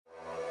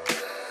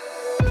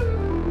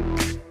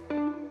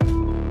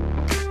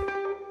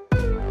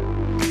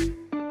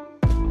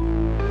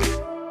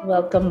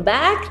Welcome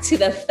back to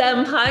the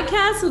Femme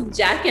Podcast with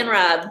Jack and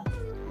Rob.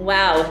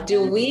 Wow,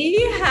 do we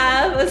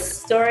have a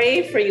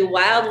story for you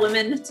wild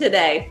women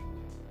today?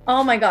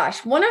 Oh my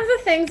gosh. One of the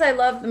things I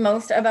love the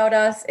most about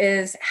us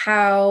is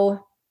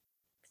how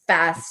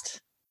fast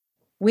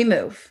we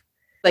move.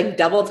 Like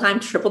double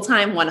time, triple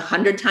time,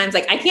 100 times.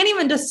 Like I can't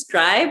even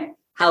describe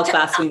how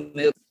fast we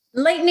move.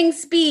 Lightning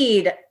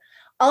speed.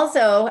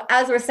 Also,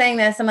 as we're saying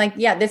this, I'm like,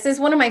 yeah, this is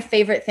one of my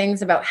favorite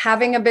things about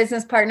having a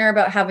business partner,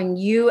 about having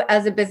you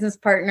as a business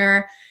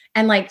partner,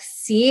 and like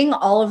seeing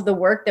all of the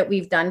work that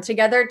we've done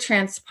together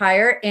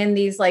transpire in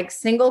these like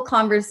single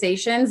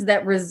conversations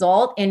that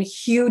result in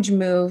huge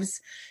moves,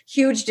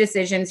 huge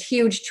decisions,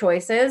 huge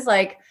choices.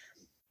 Like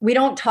we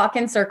don't talk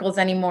in circles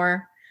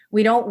anymore.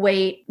 We don't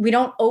wait. We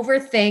don't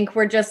overthink.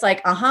 We're just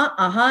like,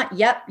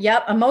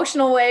 yep.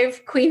 Emotional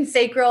wave, queen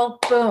sacral,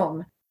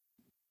 boom.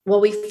 Well,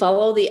 we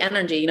follow the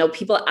energy. You know,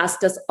 people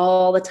ask us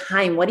all the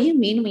time, what do you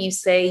mean when you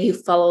say you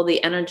follow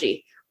the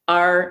energy?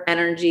 Our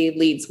energy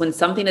leads. When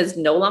something is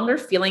no longer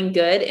feeling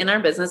good in our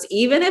business,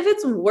 even if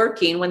it's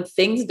working, when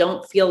things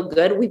don't feel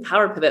good, we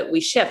power pivot, we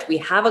shift, we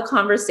have a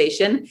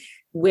conversation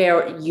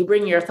where you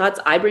bring your thoughts,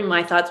 I bring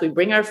my thoughts, we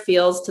bring our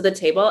feels to the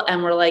table,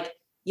 and we're like,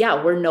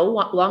 yeah, we're no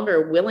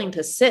longer willing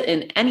to sit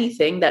in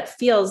anything that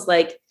feels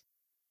like,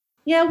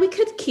 yeah, we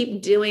could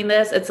keep doing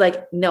this. It's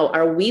like, no,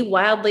 are we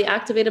wildly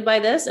activated by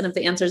this? And if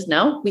the answer is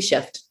no, we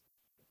shift.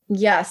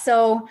 Yeah.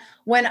 So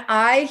when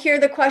I hear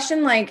the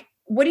question, like,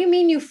 what do you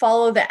mean you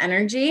follow the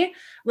energy?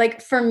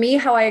 Like for me,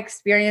 how I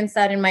experience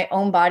that in my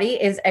own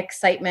body is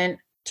excitement,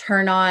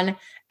 turn on,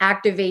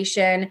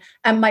 activation,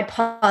 and my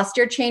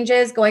posture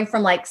changes going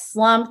from like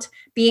slumped,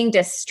 being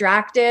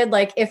distracted.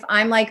 Like if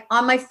I'm like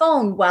on my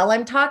phone while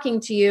I'm talking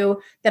to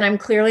you, then I'm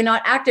clearly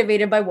not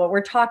activated by what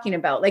we're talking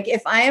about. Like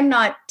if I am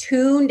not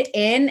tuned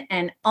in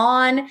and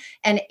on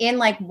and in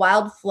like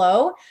wild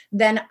flow,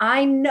 then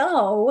I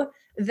know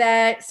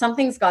that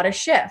something's got to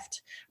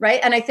shift,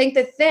 right? And I think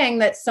the thing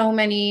that so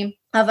many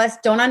of us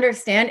don't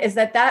understand is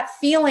that that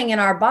feeling in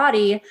our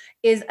body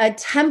is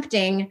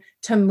attempting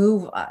to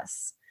move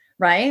us,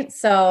 right?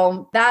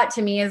 So that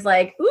to me is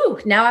like, ooh,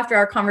 now after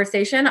our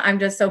conversation, I'm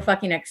just so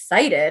fucking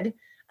excited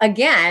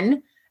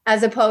again,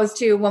 as opposed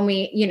to when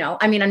we,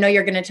 I mean, I know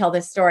you're going to tell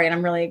this story and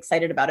I'm really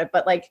excited about it,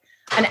 but like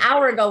an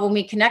hour ago when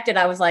we connected,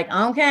 I was like,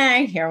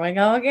 okay, here we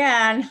go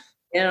again.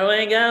 Here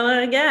we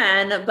go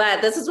again.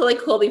 But this is really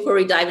cool before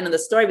we dive into the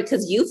story,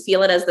 because you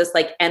feel it as this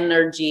like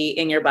energy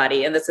in your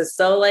body. And this is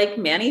so like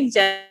Manny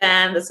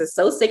Jen, this is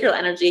so sacral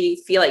energy. You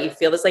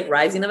feel this like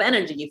rising of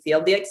energy. You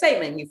feel the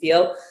excitement. You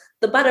feel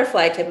the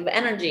butterfly type of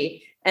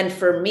energy. And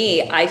for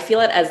me, I feel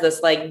it as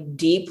this like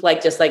deep,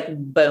 like just like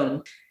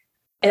boom.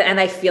 And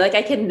I feel like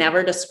I can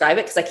never describe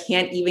it because I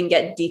can't even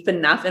get deep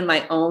enough in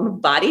my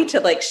own body to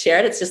like share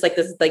it. It's just like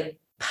this like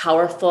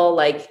powerful,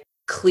 like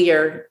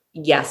clear.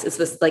 Yes, it's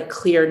this like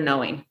clear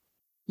knowing.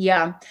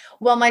 Yeah.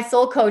 Well, my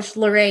soul coach,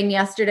 Lorraine,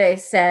 yesterday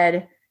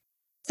said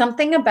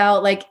something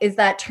about like, is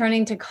that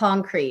turning to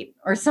concrete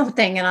or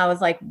something? And I was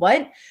like,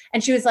 what?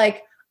 And she was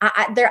like,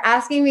 they're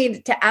asking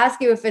me to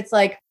ask you if it's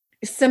like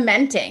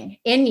cementing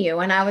in you.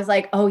 And I was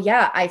like, oh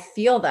yeah, I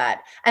feel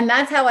that. And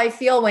that's how I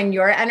feel when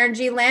your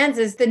energy lands,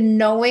 is the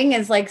knowing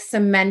is like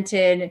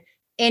cemented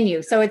in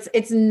you. So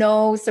it's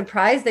no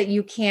surprise that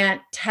you can't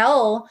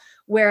tell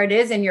where it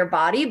is in your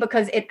body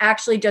because it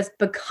actually just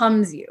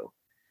becomes you.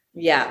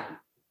 Yeah.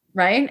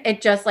 Right?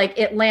 It just like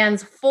it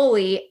lands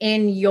fully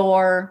in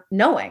your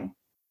knowing.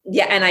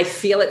 Yeah. And I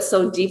feel it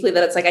so deeply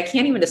that it's like, I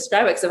can't even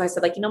describe it. Because if I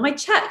said like, my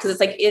chest, because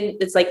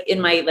it's like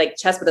in my like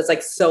chest, but it's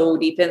like so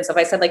deep in. So if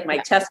I said like my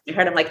chest, my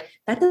heart, I'm like,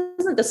 that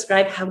doesn't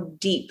describe how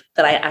deep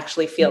that I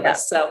actually feel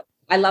this. So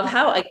I love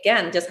how,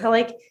 again, just how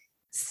like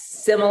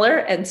similar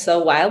and so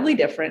wildly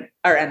different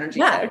our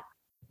energies are.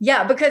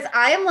 Yeah, because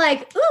I am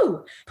like,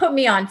 ooh, put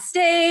me on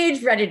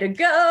stage, ready to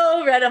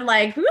go. I'm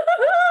like,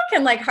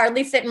 can like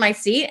hardly sit in my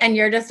seat. And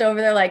you're just over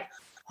there like,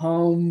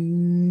 I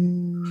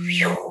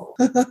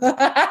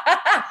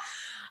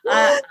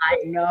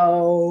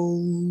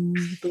know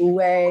the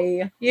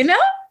way,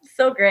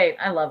 so great.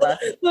 I love us.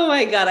 Oh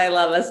my God, I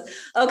love us.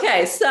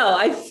 Okay. So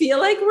I feel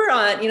like we're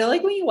on,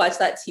 like when you watch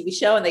that TV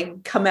show and they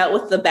come out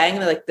with the bang,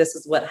 and they're like, this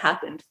is what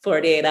happened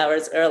 48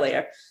 hours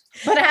earlier.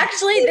 But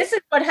actually, this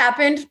is what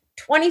happened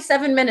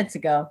 27 minutes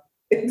ago.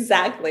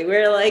 Exactly.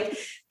 We're like,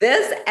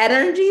 this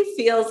energy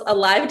feels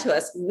alive to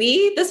us.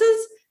 This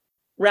is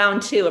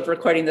round 2 of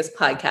recording this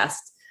podcast.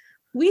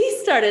 We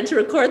started to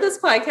record this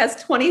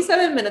podcast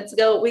 27 minutes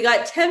ago. We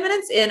got 10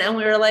 minutes in and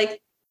we were like,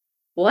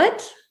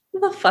 what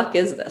the fuck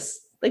is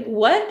this? Like,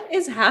 what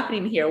is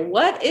happening here?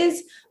 What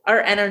is our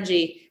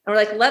energy? And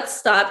we're like, let's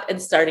stop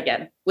and start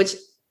again, which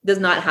does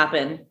not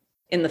happen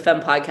in the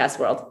Femme podcast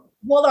world.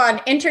 Hold on,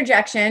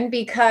 interjection,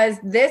 because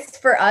this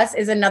for us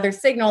is another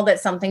signal that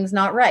something's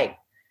not right.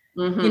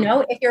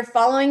 Mm-hmm. If you're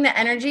following the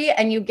energy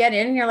and you get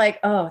in and you're like,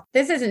 oh,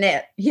 this isn't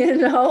it,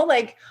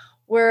 like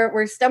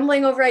we're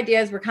stumbling over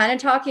ideas. We're kind of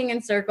talking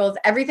in circles.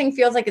 Everything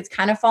feels like it's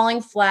kind of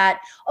falling flat.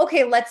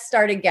 Okay, let's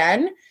start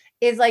again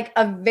is like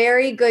a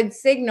very good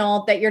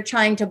signal that you're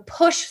trying to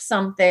push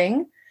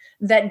something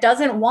that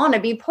doesn't want to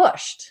be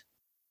pushed.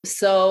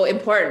 So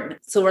important.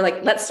 So we're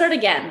like, let's start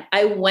again.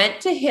 I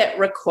went to hit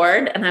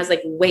record and I was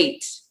like,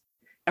 wait,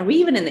 are we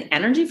even in the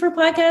energy for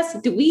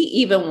podcasts? Do we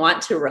even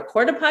want to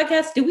record a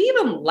podcast? Do we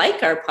even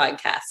like our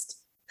podcast?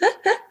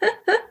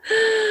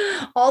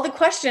 All the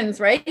questions,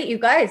 right? You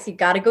guys, you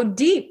got to go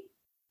deep.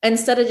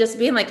 Instead of just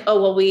being like,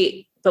 oh, well,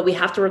 we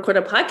have to record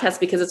a podcast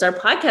because it's our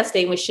podcast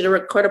day and we should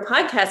record a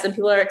podcast and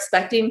people are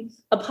expecting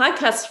a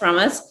podcast from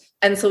us.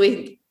 And so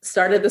we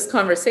started this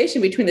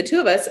conversation between the two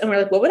of us and we're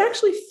like, what would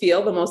actually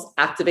feel the most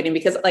activating?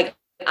 Because like,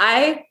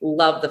 I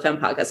love the Femme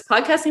podcast.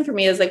 Podcasting for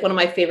me is like one of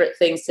my favorite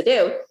things to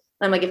do.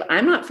 I'm like, if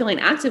I'm not feeling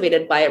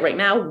activated by it right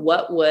now,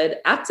 what would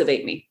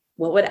activate me?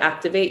 What would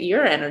activate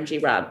your energy,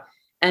 Rob?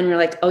 And we're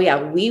like, oh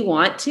yeah, we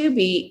want to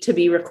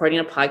be recording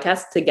a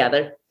podcast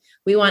together.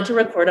 We want to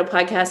record a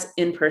podcast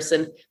in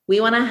person. We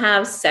want to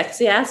have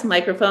sexy ass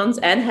microphones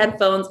and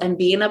headphones and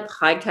be in a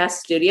podcast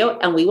studio.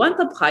 And we want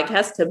the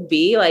podcast to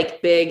be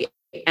like big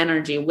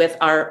energy with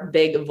our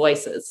big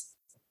voices.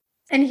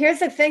 And here's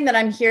the thing that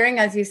I'm hearing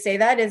as you say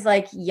that is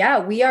like, yeah,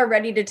 we are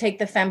ready to take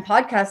the Femme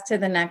podcast to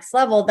the next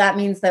level. That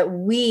means that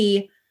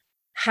we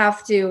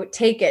have to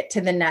take it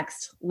to the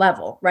next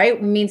level, right?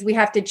 It means we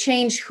have to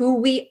change who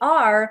we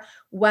are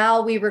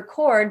while we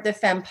record the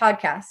Femme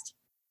podcast.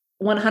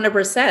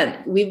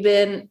 100%. We've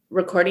been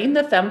recording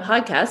the Femme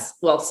podcast,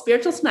 well,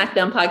 Spiritual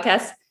Smackdown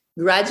podcast,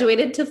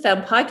 graduated to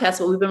Femme podcast,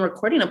 but we've been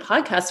recording a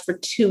podcast for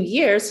 2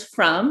 years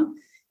from,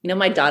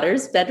 my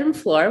daughter's bedroom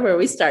floor where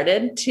we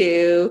started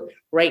to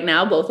right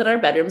now, both in our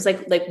bedrooms.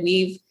 Like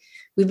we've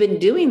been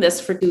doing this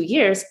for 2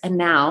 years and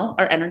now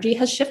our energy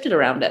has shifted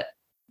around it.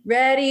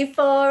 Ready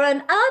for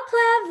an up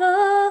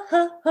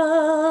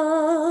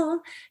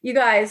level, you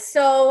guys.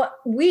 So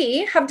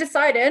we have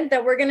decided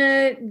that we're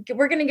gonna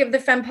give the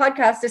Femme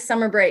podcast a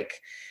summer break,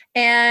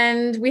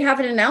 and we have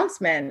an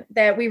announcement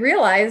that we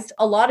realized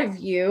a lot of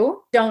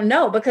you don't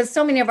know because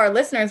so many of our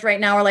listeners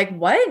right now are like,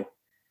 "What?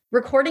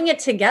 Recording it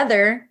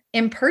together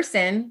in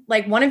person?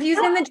 Like one of you's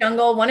in the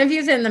jungle, one of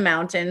you's in the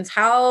mountains.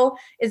 How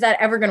is that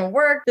ever going to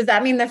work? Does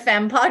that mean the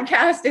Femme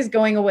podcast is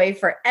going away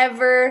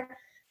forever?"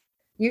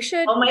 You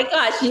should. Oh my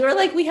gosh. You were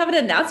like, we have an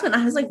announcement.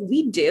 I was like,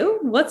 we do?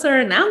 What's our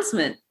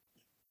announcement?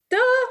 Duh.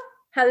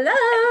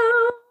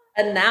 Hello.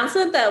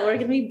 Announcement that we're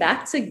going to be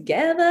back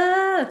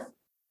together.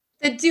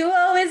 The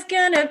duo is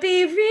going to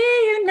be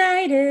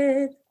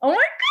reunited. Oh my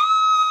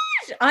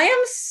gosh. I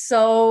am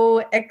so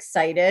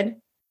excited.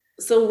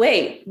 So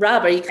wait,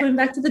 Rob, are you coming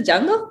back to the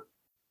jungle?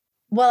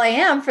 Well, I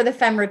am for the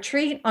Femme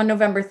retreat on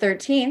November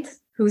 13th.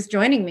 Who's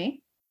joining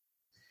me?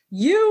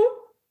 You.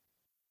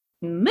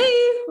 Me.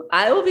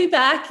 I will be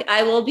back.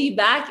 I will be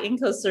back in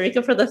Costa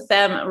Rica for the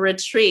Femme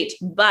retreat,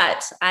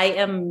 but I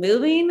am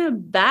moving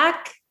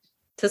back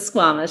to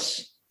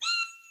Squamish.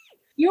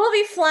 You will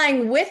be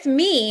flying with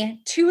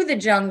me to the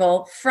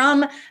jungle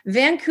from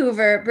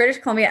Vancouver, British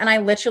Columbia, and I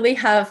literally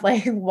have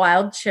like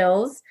wild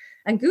chills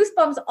and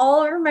goosebumps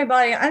all over my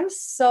body. I'm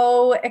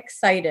so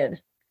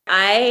excited.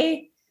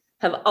 I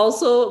have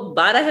also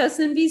bought a house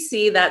in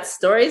BC. That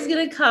story is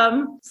going to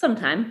come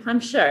sometime,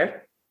 I'm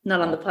sure. Not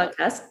on the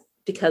podcast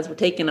because we're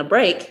taking a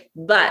break,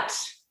 but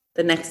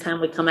the next time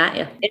we come at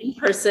you in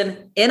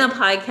person, in a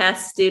podcast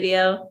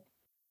studio.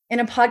 In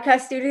a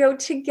podcast studio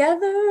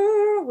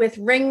together with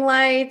ring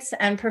lights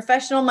and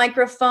professional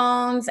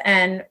microphones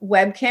and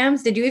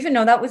webcams. Did you even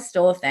know that was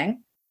still a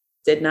thing?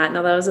 Did not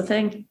know that was a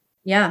thing.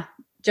 Yeah.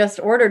 Just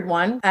ordered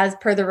one as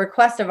per the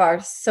request of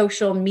our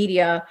social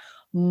media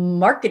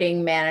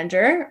marketing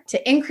manager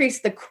to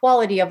increase the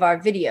quality of our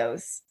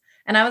videos.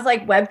 And I was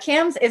like,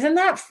 webcams, isn't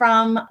that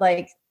from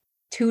like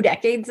 2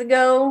 decades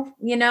ago?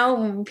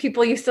 When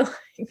people used to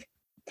like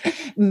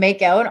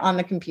make out on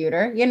the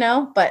computer,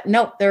 but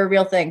nope, they're a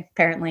real thing,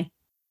 apparently.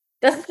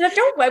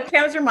 Don't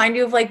webcams remind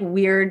you of like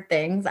weird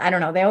things? I don't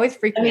know. They always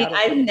freak me out.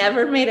 I've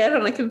never made out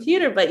on a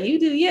computer, but you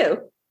do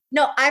you.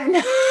 No, I've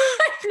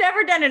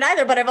never done it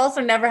either, but I've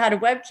also never had a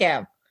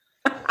webcam.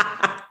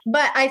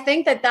 But I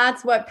think that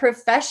that's what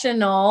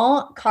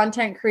professional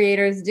content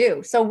creators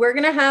do. So we're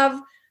going to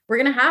have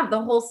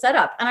the whole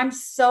setup, and I'm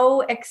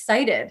so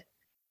excited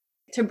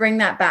to bring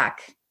that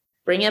back.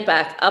 Bring it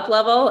back. Up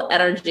level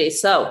energy.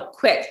 So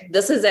quick.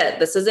 This is it.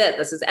 This is it.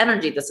 This is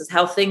energy. This is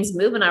how things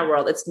move in our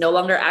world. It's no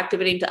longer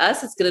activating to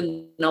us. It's going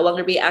to no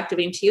longer be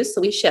activating to you. So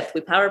we shift,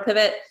 we power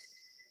pivot,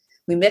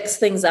 we mix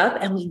things up,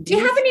 and we do.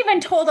 We haven't even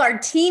told our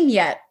team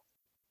yet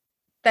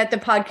that the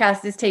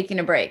podcast is taking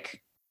a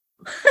break.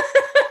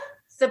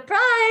 Surprise.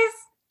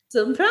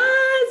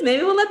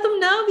 Maybe we'll let them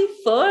know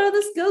before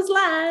this goes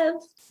live.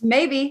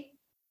 Maybe.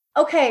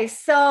 Okay,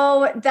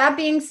 so that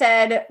being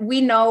said, we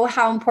know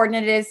how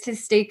important it is to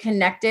stay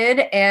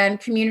connected, and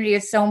community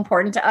is so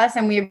important to us,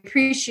 and we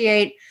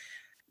appreciate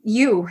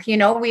you.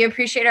 We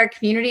appreciate our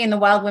community and the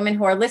wild women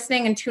who are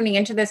listening and tuning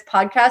into this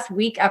podcast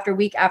week after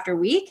week after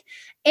week.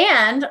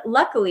 And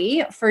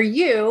luckily for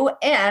you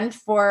and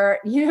for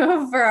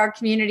our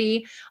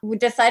community, we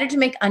decided to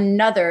make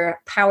another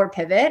power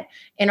pivot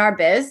in our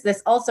biz.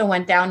 This also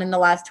went down in the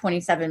last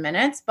 27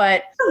 minutes,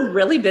 but a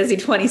really busy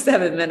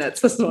 27 minutes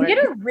this morning. We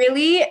had a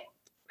really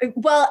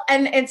Well,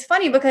 and it's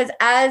funny because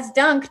as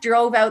Dunk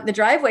drove out the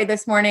driveway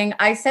this morning,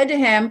 I said to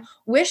him,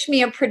 wish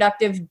me a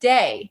productive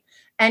day.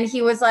 And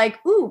he was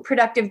like, ooh,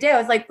 productive day. I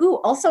was like,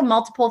 ooh, also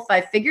multiple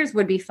 5 figures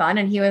would be fun.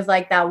 And he was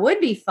like, that would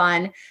be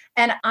fun.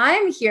 And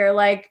I'm here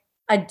like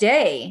a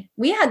day.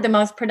 We had the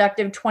most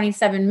productive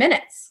 27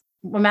 minutes.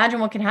 Imagine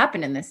what can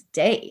happen in this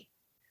day.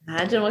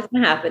 Imagine what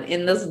can happen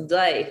in this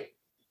day.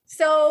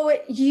 So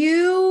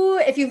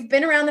if you've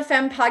been around the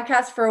Femme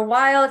podcast for a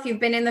while, if you've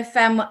been in the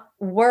Femme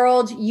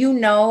world, you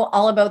know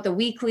all about the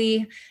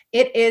weekly.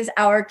 It is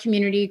our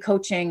community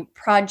coaching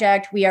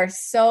project. We are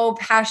so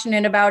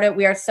passionate about it.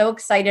 We are so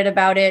excited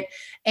about it.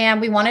 And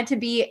we want it to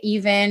be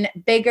even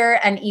bigger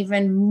and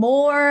even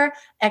more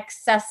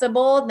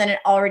accessible than it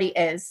already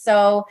is.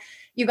 So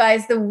you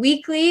guys, the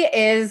weekly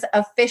is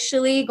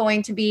officially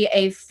going to be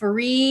a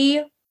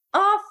free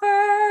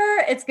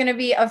offer. It's going to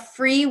be a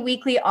free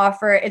weekly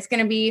offer. It's going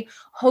to be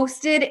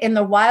hosted in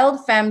the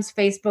Wild Femmes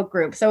Facebook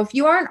group. So if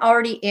you aren't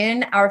already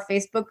in our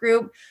Facebook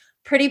group,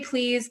 pretty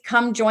please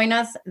come join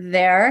us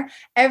there.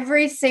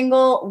 Every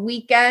single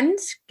weekend,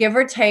 give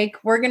or take,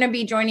 we're going to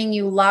be joining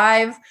you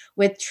live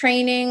with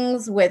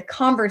trainings, with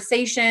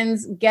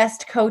conversations,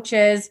 guest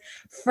coaches,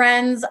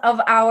 friends of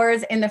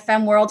ours in the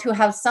Femme world who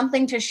have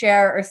something to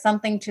share or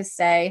something to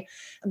say.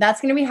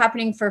 That's going to be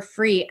happening for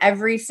free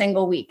every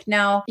single week.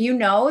 Now, you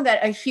know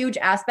that a huge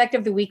aspect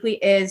of the weekly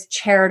is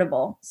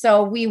charitable.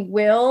 So we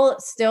will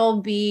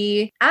still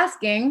be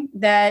asking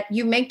that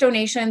you make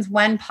donations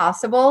when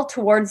possible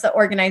towards the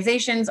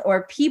organizations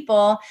or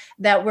people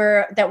that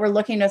we're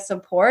looking to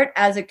support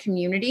as a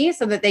community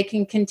so that they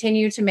can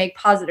continue to make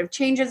positive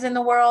changes in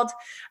the world.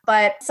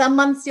 But some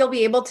months you'll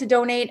be able to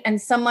donate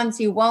and some months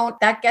you won't.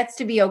 That gets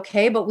to be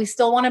okay, but we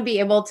still want to be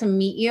able to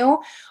meet you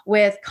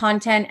with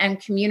content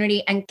and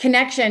community and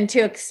connection to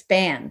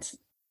expand.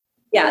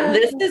 Yeah,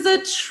 this is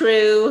a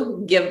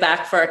true give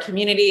back for our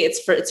community. It's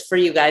for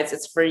you guys.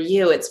 It's for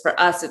you. It's for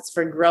us. It's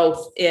for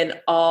growth in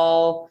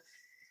all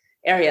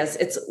areas.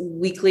 It's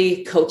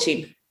weekly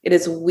coaching. It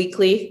is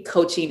weekly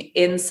coaching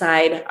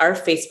inside our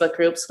Facebook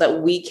group so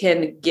that we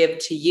can give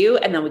to you.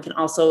 And then we can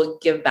also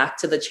give back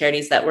to the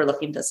charities that we're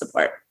looking to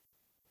support.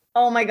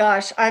 Oh my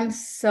gosh. I'm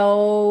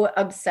so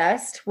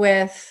obsessed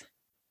with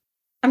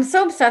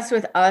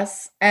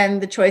us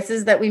and the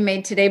choices that we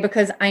made today,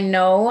 because I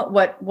know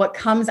what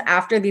comes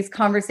after these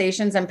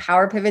conversations and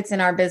power pivots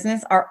in our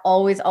business are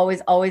always,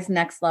 always, always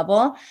next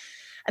level.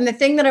 And the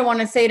thing that I want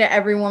to say to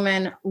every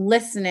woman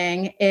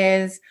listening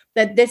is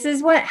that this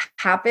is what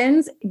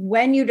happens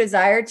when you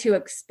desire to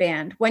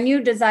expand. When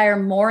you desire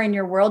more in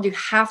your world, you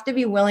have to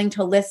be willing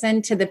to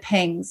listen to the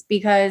pings,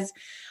 because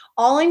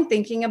all I'm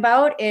thinking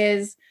about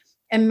is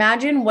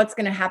imagine what's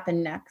going to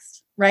happen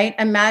next, right?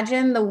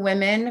 Imagine the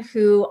women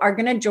who are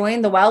going to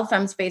join the Wild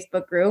Femmes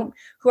Facebook group,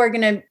 who are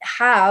going to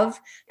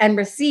have and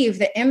receive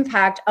the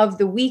impact of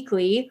the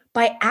weekly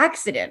by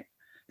accident,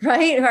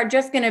 right? Who are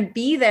just going to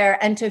be there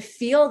and to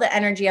feel the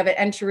energy of it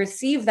and to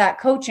receive that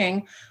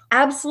coaching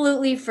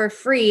absolutely for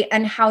free,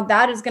 and how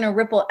that is going to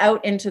ripple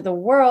out into the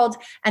world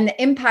and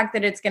the impact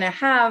that it's going to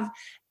have,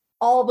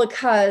 all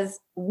because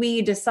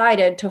we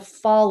decided to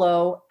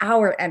follow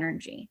our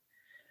energy.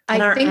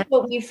 I think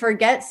what we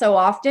forget so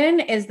often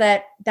is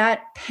that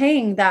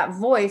ping, that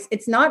voice,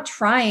 it's not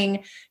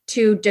trying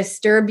to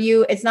disturb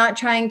you. It's not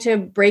trying to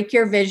break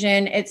your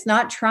vision. It's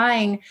not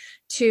trying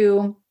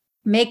to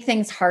make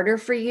things harder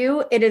for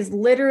you. It is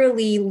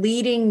literally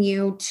leading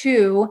you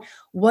to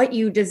what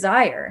you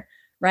desire,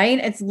 right?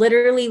 It's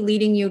literally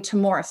leading you to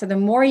more. So the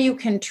more you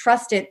can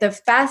trust it, the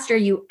faster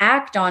you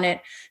act on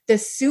it, the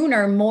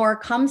sooner more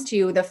comes to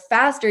you, the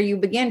faster you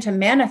begin to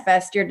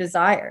manifest your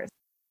desires.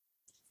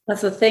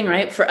 That's the thing,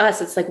 right? For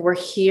us, it's like we're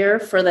here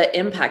for the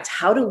impact.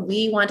 How do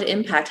we want to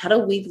impact? How do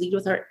we lead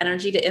with our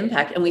energy to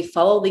impact? And we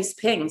follow these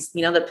pings,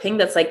 the ping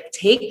that's like,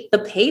 take the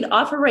paid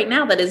offer right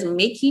now that is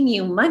making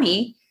you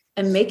money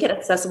and make it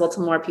accessible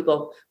to more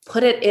people.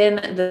 Put it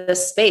in the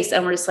space.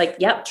 And we're just like,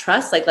 yep,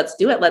 trust, like, let's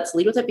do it. Let's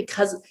lead with it,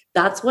 because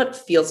that's what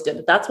feels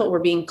good. That's what we're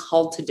being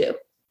called to do.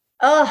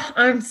 Oh,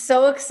 I'm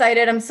so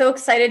excited. I'm so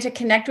excited to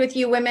connect with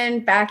you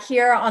women back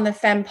here on the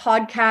Femme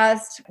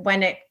podcast.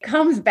 When it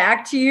comes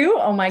back to you,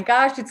 oh my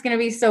gosh, it's going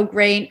to be so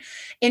great.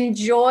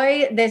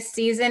 Enjoy this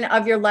season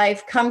of your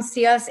life. Come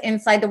see us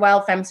inside the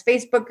Wild Femmes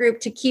Facebook group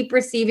to keep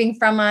receiving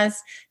from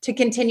us, to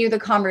continue the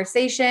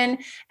conversation.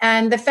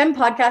 And the Femme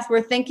podcast,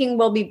 we're thinking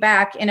we'll be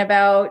back in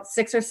about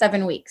 6 or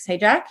 7 weeks. Hey,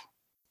 Jack?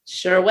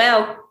 Sure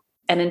will.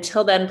 And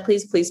until then,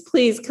 please, please,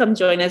 please come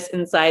join us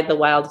inside the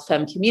Wild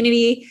Femme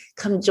community.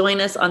 Come join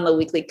us on the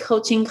weekly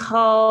coaching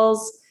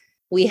calls.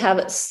 We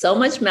have so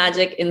much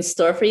magic in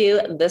store for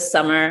you this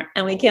summer,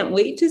 and we can't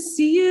wait to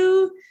see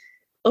you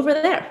over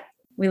there.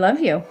 We love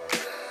you.